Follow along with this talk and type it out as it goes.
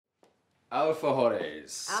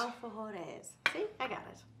Alfajores. Alfajores. See, I got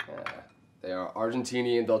it. Yeah. They are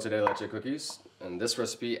Argentinian dulce de leche cookies, and this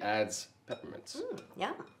recipe adds peppermints.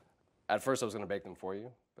 Yum. At first I was gonna bake them for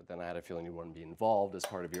you, but then I had a feeling you wouldn't be involved as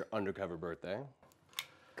part of your undercover birthday.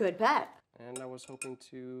 Good bet. And I was hoping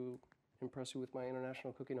to impress you with my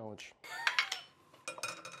international cooking knowledge.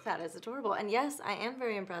 That is adorable. And yes, I am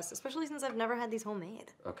very impressed, especially since I've never had these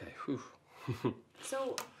homemade. Okay, whew.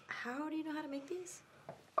 So, how do you know how to make these?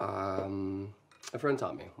 A friend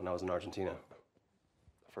taught me when I was in Argentina.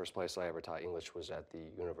 The first place I ever taught English was at the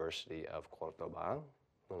University of Cordoba.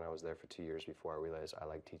 And I was there for 2 years before I realized I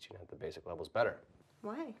like teaching at the basic levels better.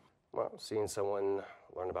 Why? Well, seeing someone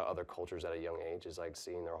learn about other cultures at a young age is like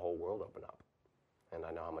seeing their whole world open up. And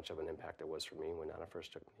I know how much of an impact it was for me when Nana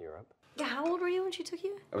first took me to Europe. Yeah, how old were you when she took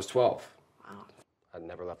you? I was 12. Wow. I'd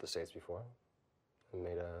never left the States before. It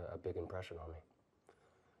made a big impression on me.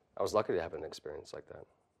 I was lucky to have an experience like that.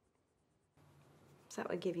 So that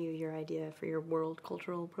would give you your idea for your world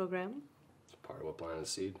cultural program? It's part of what planted the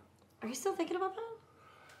seed. Are you still thinking about that?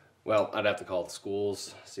 Well, I'd have to call the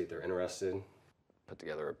schools, see if they're interested, put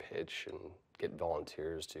together a pitch, and get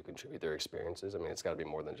volunteers to contribute their experiences. I mean, it's got to be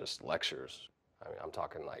more than just lectures. I mean, I'm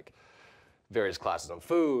talking like various classes on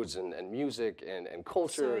foods and music and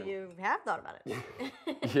culture. So you have thought about it?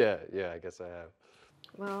 Yeah, I guess I have.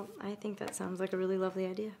 Well, I think that sounds like a really lovely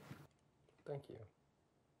idea. Thank you.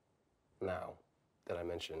 Now, did I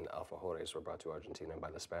mention alfajores were brought to Argentina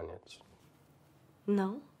by the Spaniards?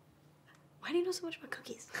 No. Why do you know so much about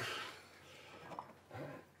cookies? All right.